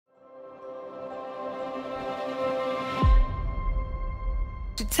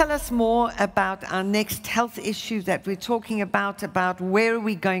to tell us more about our next health issue that we're talking about where are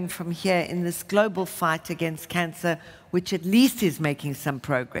we going from here in this global fight against cancer, which at least is making some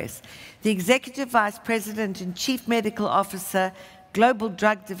progress. The Executive Vice President and Chief Medical Officer, Global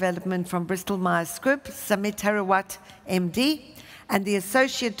Drug Development from Bristol Myers Squibb, Samit Hirawat, MD, and the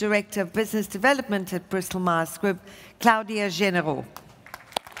Associate Director of Business Development at Bristol Myers Squibb, Claudia Generaux.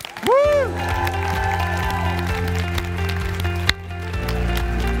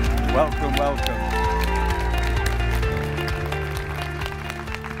 Welcome, welcome.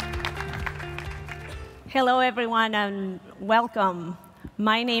 Hello, everyone, and welcome.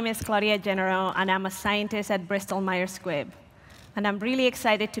 My name is Claudia Generaux, and I'm a scientist at Bristol Myers Squibb. And I'm really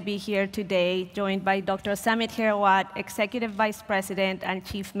excited to be here today, joined by Dr. Samit Hirawat, Executive Vice President and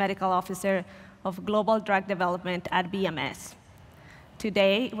Chief Medical Officer of Global Drug Development at BMS.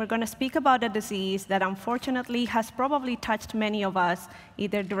 Today, we're going to speak about a disease that unfortunately has probably touched many of us,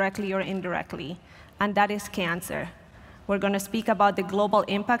 either directly or indirectly, and that is cancer. We're going to speak about the global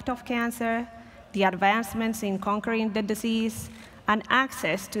impact of cancer, the advancements in conquering the disease, and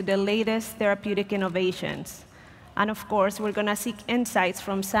access to the latest therapeutic innovations. And of course, we're going to seek insights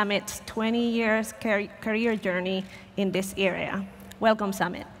from Samit's 20 years career journey in this area. Welcome,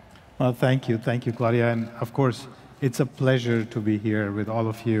 Samit. Well, thank you, Claudia. And of course, it's a pleasure to be here with all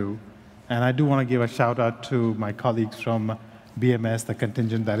of you. And I do want to give a shout out to my colleagues from BMS, the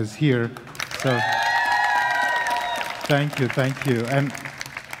contingent that is here. So thank you. And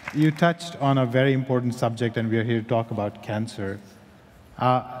you touched on a very important subject, and we are here to talk about cancer.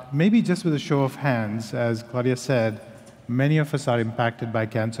 Maybe just with a show of hands, as Claudia said, many of us are impacted by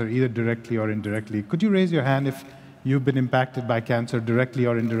cancer, either directly or indirectly. Could you raise your hand if you've been impacted by cancer directly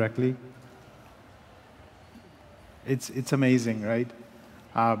or indirectly? It's amazing, right?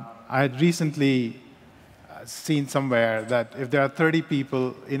 I had recently seen somewhere that if there are 30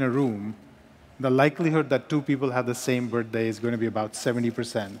 people in a room, the likelihood that 2 people have the same birthday is going to be about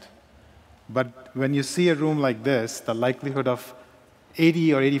 70%. But when you see a room like this, the likelihood of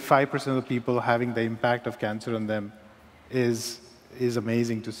 80 or 85% of the people having the impact of cancer on them is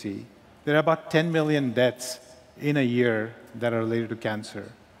amazing to see. There are about 10 million deaths in a year that are related to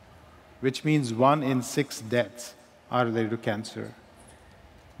cancer, which means 1 in 6 deaths are related to cancer.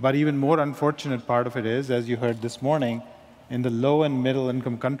 But even more unfortunate part of it is, as you heard this morning, in the low and middle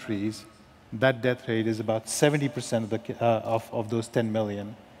income countries, that death rate is about 70% of those 10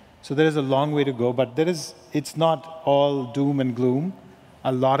 million. So there is a long way to go, but it's not all doom and gloom.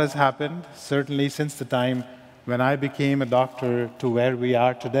 A lot has happened, certainly since the time when I became a doctor to where we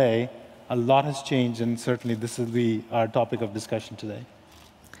are today. A lot has changed, and certainly this will be our topic of discussion today.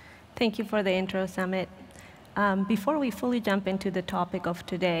 Thank you for the intro, Samit. Before we fully jump into the topic of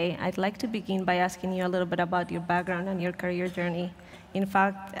today, I'd like to begin by asking you a little bit about your background and your career journey. In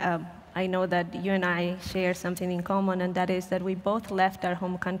fact, I know that you and I share something in common, and that is that we both left our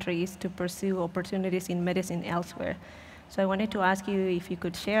home countries to pursue opportunities in medicine elsewhere. So I wanted to ask you if you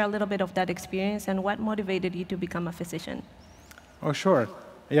could share a little bit of that experience and what motivated you to become a physician. Oh, sure.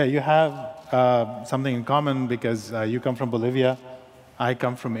 Yeah, you have something in common because you come from Bolivia. I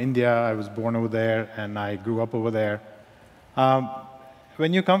come from India. I was born over there, and I grew up over there.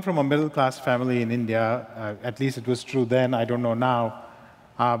 When you come from a middle-class family in India, at least it was true then, I don't know now,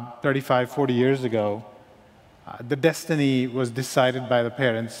 35, 40 years ago, the destiny was decided by the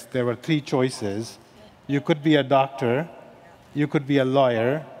parents. There were 3 choices. You could be a doctor, you could be a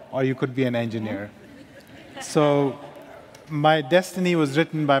lawyer, or you could be an engineer. So my destiny was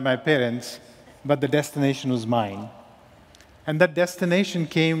written by my parents, but the destination was mine. And that destination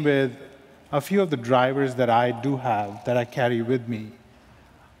came with a few of the drivers that I do have, that I carry with me.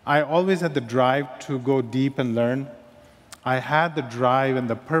 I always had the drive to go deep and learn. I had the drive and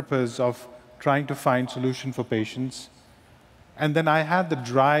the purpose of trying to find solutions for patients. And then I had the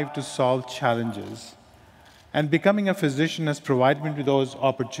drive to solve challenges. And becoming a physician has provided me with those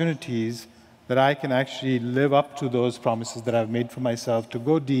opportunities that I can actually live up to those promises that I've made for myself, to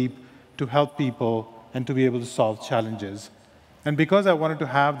go deep, to help people, and to be able to solve challenges. And because I wanted to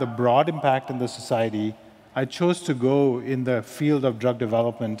have the broad impact in the society, I chose to go in the field of drug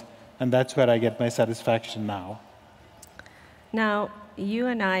development, and that's where I get my satisfaction now. Now, you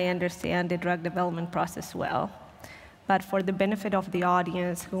and I understand the drug development process well, but for the benefit of the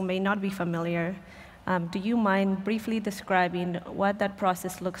audience who may not be familiar, do you mind briefly describing what that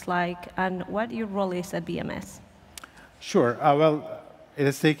process looks like and what your role is at BMS? Sure. Well, it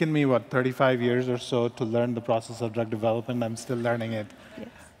has taken me, 35 years or so to learn the process of drug development. I'm still learning it. Yes.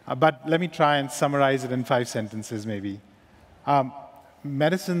 But let me try and summarize it in 5 sentences, maybe.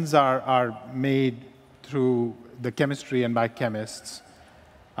 Medicines are made through the chemistry and by chemists.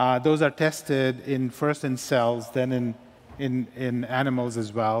 Those are tested first in cells, then in animals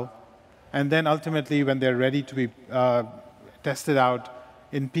as well. And then ultimately, when they're ready to be tested out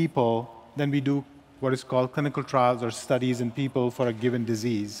in people, then we do what is called clinical trials or studies in people for a given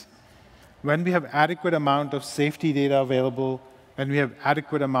disease. When we have adequate amount of safety data available, when we have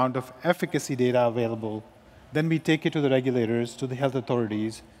adequate amount of efficacy data available, then we take it to the regulators, to the health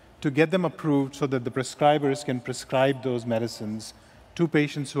authorities, to get them approved so that the prescribers can prescribe those medicines to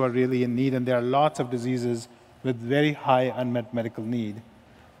patients who are really in need. And there are lots of diseases with very high unmet medical need.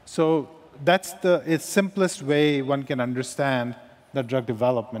 So that's the simplest way one can understand the drug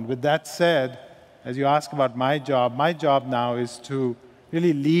development. With that said, as you ask about my job now is to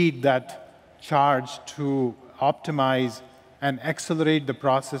really lead that charge to optimize and accelerate the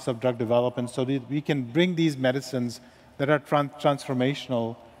process of drug development so that we can bring these medicines that are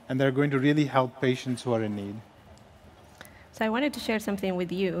transformational and they're going to really help patients who are in need. So I wanted to share something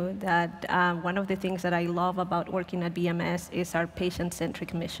with you that one of the things that I love about working at BMS is our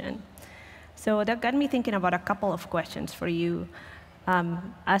patient-centric mission. So that got me thinking about a couple of questions for you.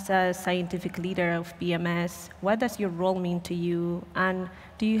 As a scientific leader of BMS, what does your role mean to you? And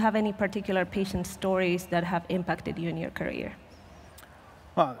do you have any particular patient stories that have impacted you in your career?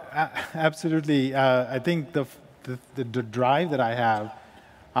 Well, absolutely. I think the drive that I have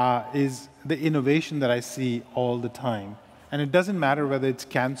is the innovation that I see all the time. And it doesn't matter whether it's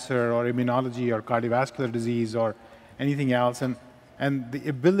cancer or immunology or cardiovascular disease or anything else. And the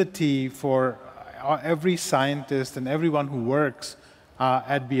ability for every scientist and everyone who works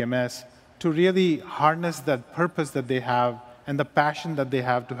at BMS to really harness that purpose that they have and the passion that they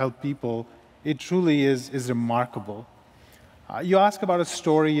have to help people, it truly is remarkable. You ask about a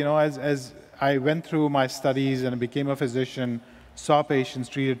story, as I went through my studies and became a physician, saw patients,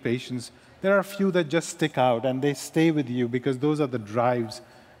 treated patients, there are a few that just stick out and they stay with you because those are the drives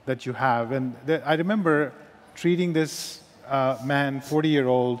that you have. And I remember treating this man,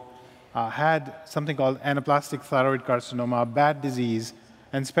 40-year-old, had something called anaplastic thyroid carcinoma, a bad disease,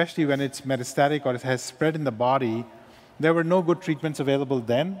 and especially when it's metastatic or it has spread in the body, there were no good treatments available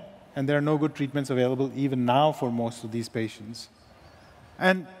then, and there are no good treatments available even now for most of these patients.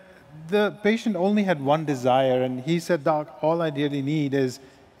 And the patient only had one desire, and he said, "Doc, all I really need is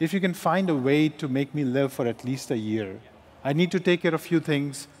if you can find a way to make me live for at least a year. I need to take care of a few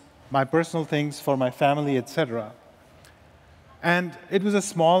things, my personal things for my family, etc." And it was a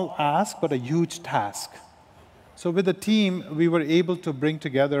small ask, but a huge task. So with the team, we were able to bring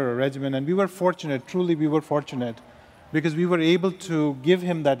together a regimen, and we were fortunate, truly we were fortunate, because we were able to give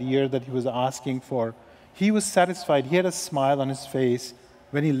him that year that he was asking for. He was satisfied. He had a smile on his face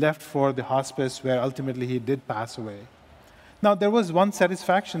when he left for the hospice, where ultimately he did pass away. Now, there was one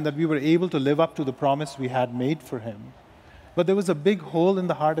satisfaction that we were able to live up to the promise we had made for him. But there was a big hole in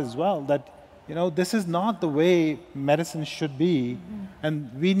the heart as well that, this is not the way medicine should be,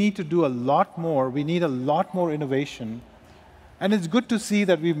 and we need to do a lot more. We need a lot more innovation. And it's good to see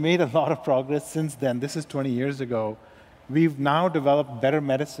that we've made a lot of progress since then. This is 20 years ago. We've now developed better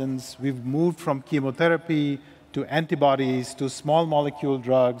medicines. We've moved from chemotherapy to antibodies to small molecule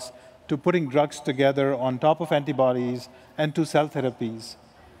drugs to putting drugs together on top of antibodies and to cell therapies.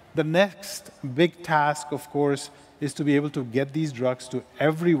 The next big task, of course, is to be able to get these drugs to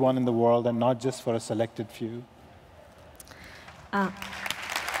everyone in the world and not just for a selected few.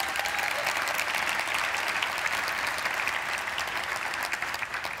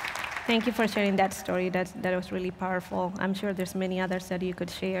 Thank you for sharing that story. That was really powerful. I'm sure there's many others that you could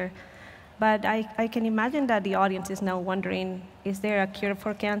share. But I can imagine that the audience is now wondering, is there a cure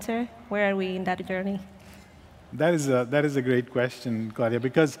for cancer? Where are we in that journey? That is a great question, Claudia,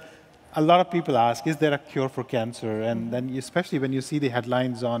 because a lot of people ask, is there a cure for cancer? And then especially when you see the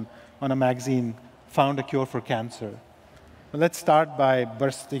headlines on a magazine, found a cure for cancer. Well, let's start by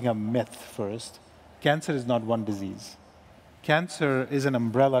bursting a myth first. Cancer is not one disease. Cancer is an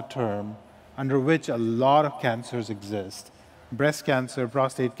umbrella term under which a lot of cancers exist. Breast cancer,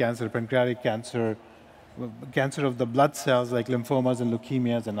 prostate cancer, pancreatic cancer, cancer of the blood cells like lymphomas and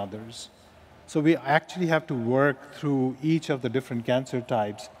leukemias and others. So we actually have to work through each of the different cancer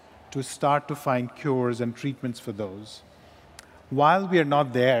types to start to find cures and treatments for those. While we are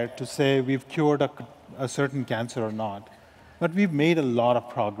not there to say we've cured a certain cancer or not, but we've made a lot of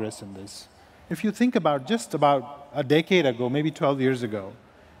progress in this. If you think about just about a decade ago, maybe 12 years ago,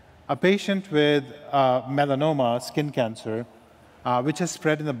 a patient with melanoma, skin cancer, which has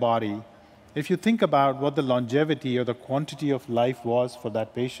spread in the body, if you think about what the longevity or the quantity of life was for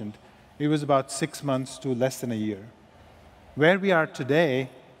that patient, it was about 6 months to less than a year. Where we are today,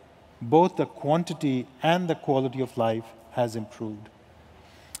 both the quantity and the quality of life has improved.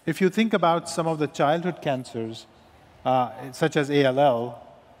 If you think about some of the childhood cancers, such as ALL,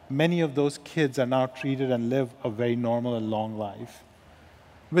 many of those kids are now treated and live a very normal and long life.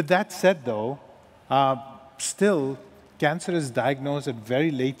 With that said, though, still, cancer is diagnosed at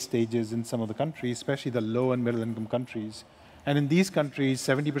very late stages in some of the countries, especially the low and middle income countries. And in these countries,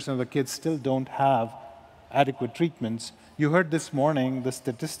 70% of the kids still don't have adequate treatments. You heard this morning the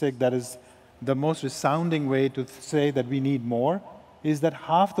statistic that is the most resounding way to say that we need more is that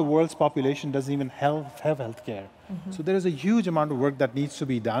half the world's population doesn't even have health care. So there is a huge amount of work that needs to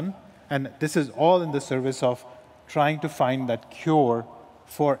be done, and this is all in the service of trying to find that cure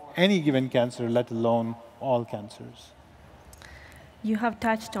for any given cancer, let alone all cancers. You have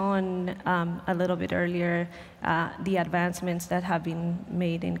touched on a little bit earlier the advancements that have been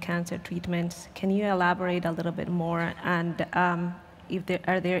made in cancer treatments. Can you elaborate a little bit more, and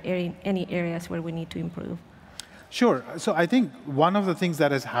are there any areas where we need to improve? Sure. So I think one of the things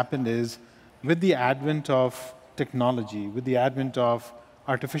that has happened is with the advent of technology, with the advent of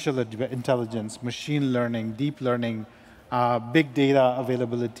artificial intelligence, machine learning, deep learning, big data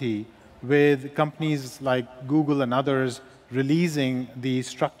availability, with companies like Google and others releasing the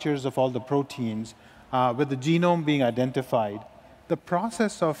structures of all the proteins, with the genome being identified, the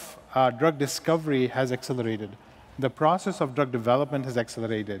process of drug discovery has accelerated. The process of drug development has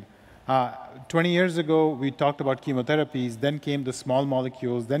accelerated. 20 years ago, we talked about chemotherapies, then came the small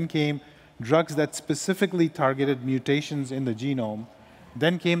molecules, then came drugs that specifically targeted mutations in the genome,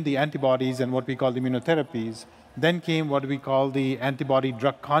 then came the antibodies and what we call immunotherapies, then came what we call the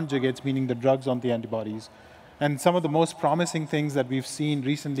antibody-drug conjugates, meaning the drugs on the antibodies. And some of the most promising things that we've seen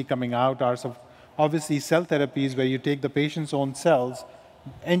recently coming out are obviously cell therapies, where you take the patient's own cells,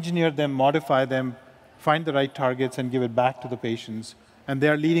 engineer them, modify them, find the right targets, and give it back to the patients. And they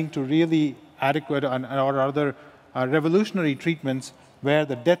are leading to really adequate or other revolutionary treatments where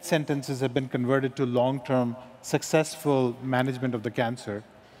the death sentences have been converted to long-term successful management of the cancer.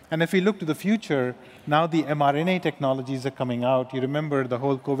 And if we look to the future, now the mRNA technologies are coming out. You remember the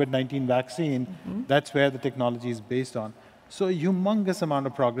whole COVID-19 vaccine, that's where the technology is based on. So a humongous amount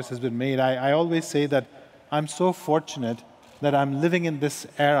of progress has been made. I always say that I'm so fortunate that I'm living in this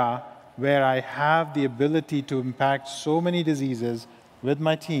era where I have the ability to impact so many diseases with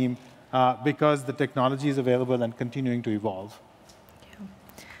my team because the technology is available and continuing to evolve.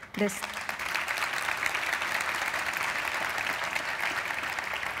 Yeah.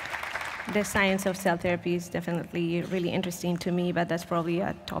 The science of cell therapy is definitely really interesting to me, but that's probably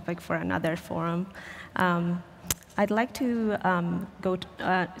a topic for another forum. I'd like to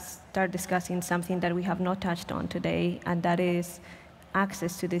start discussing something that we have not touched on today, and that is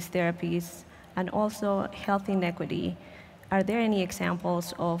access to these therapies and also health inequity. Are there any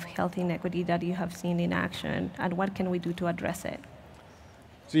examples of health inequity that you have seen in action, and what can we do to address it?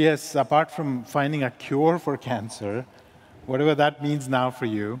 So yes, apart from finding a cure for cancer, whatever that means now for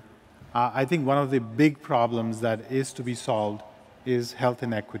you, I think one of the big problems that is to be solved is health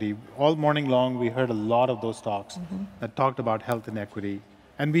inequity. All morning long, we heard a lot of those talks that talked about health inequity.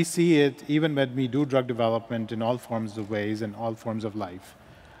 And we see it even when we do drug development in all forms of ways and all forms of life.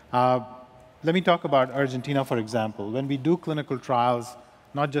 Let me talk about Argentina, for example. When we do clinical trials,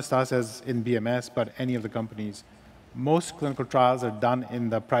 not just us as in BMS, but any of the companies, most clinical trials are done in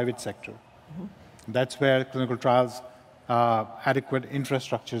the private sector. That's where clinical trials adequate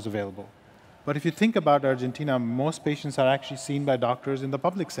infrastructure is available. But if you think about Argentina, most patients are actually seen by doctors in the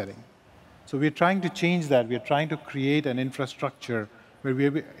public setting. So we're trying to change that. We're trying to create an infrastructure where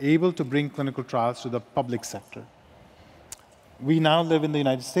we're able to bring clinical trials to the public sector. We now live in the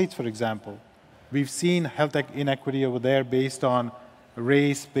United States, for example. We've seen health inequity over there based on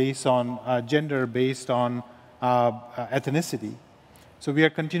race, based on gender, based on ethnicity. So we are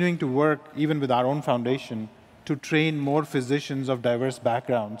continuing to work, even with our own foundation, to train more physicians of diverse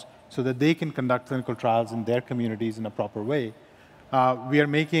backgrounds so that they can conduct clinical trials in their communities in a proper way. We are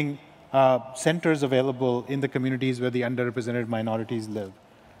making centers available in the communities where the underrepresented minorities live.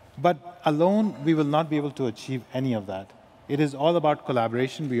 But alone, we will not be able to achieve any of that. It is all about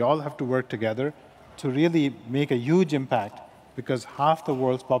collaboration. We all have to work together to really make a huge impact, because half the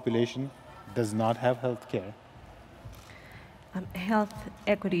world's population does not have health care. Health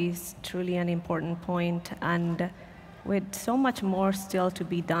equity is truly an important point, and with so much more still to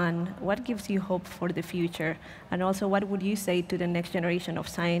be done, what gives you hope for the future? And also, what would you say to the next generation of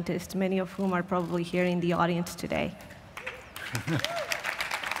scientists, many of whom are probably here in the audience today?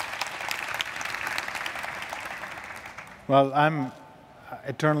 Well, I'm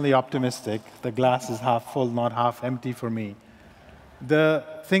eternally optimistic. The glass is half full, not half empty for me. The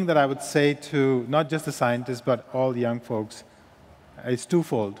thing that I would say to not just the scientists, but all young folks, is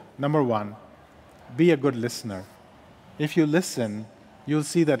twofold. Number one, be a good listener. If you listen, you'll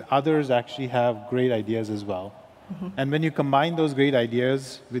see that others actually have great ideas as well. And when you combine those great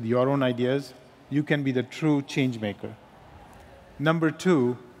ideas with your own ideas, you can be the true change maker. Number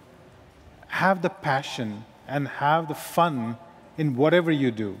two, have the passion and have the fun in whatever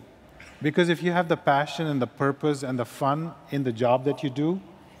you do. Because if you have the passion and the purpose and the fun in the job that you do,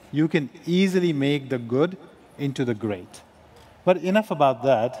 you can easily make the good into the great. But enough about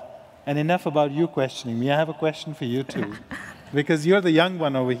that, and enough about you questioning me. I have a question for you too. Because you're the young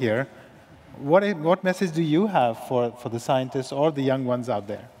one over here. What message do you have for the scientists or the young ones out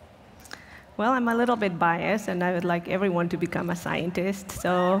there? Well, I'm a little bit biased, and I would like everyone to become a scientist.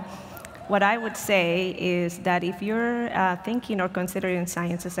 So what I would say is that if you're thinking or considering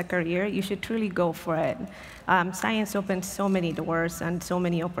science as a career, you should truly go for it. Science opens so many doors and so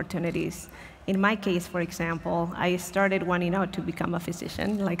many opportunities. In my case, for example, I started wanting out to become a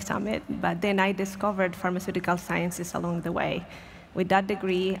physician, like Samit, but then I discovered pharmaceutical sciences along the way. With that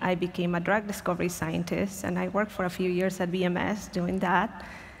degree, I became a drug discovery scientist, and I worked for a few years at BMS doing that.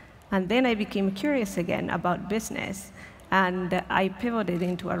 And then I became curious again about business, and I pivoted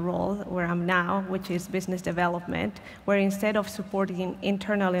into a role where I'm now, which is business development, where instead of supporting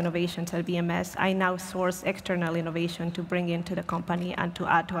internal innovations at BMS, I now source external innovation to bring into the company and to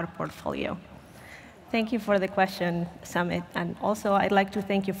add to our portfolio. Thank you for the question, Samit. And also, I'd like to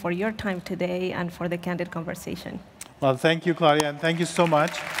thank you for your time today and for the candid conversation. Well, thank you, Claudia, and thank you so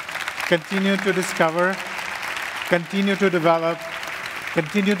much. Continue to discover, continue to develop,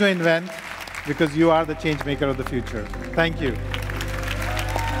 continue to invent, because you are the change maker of the future. Thank you.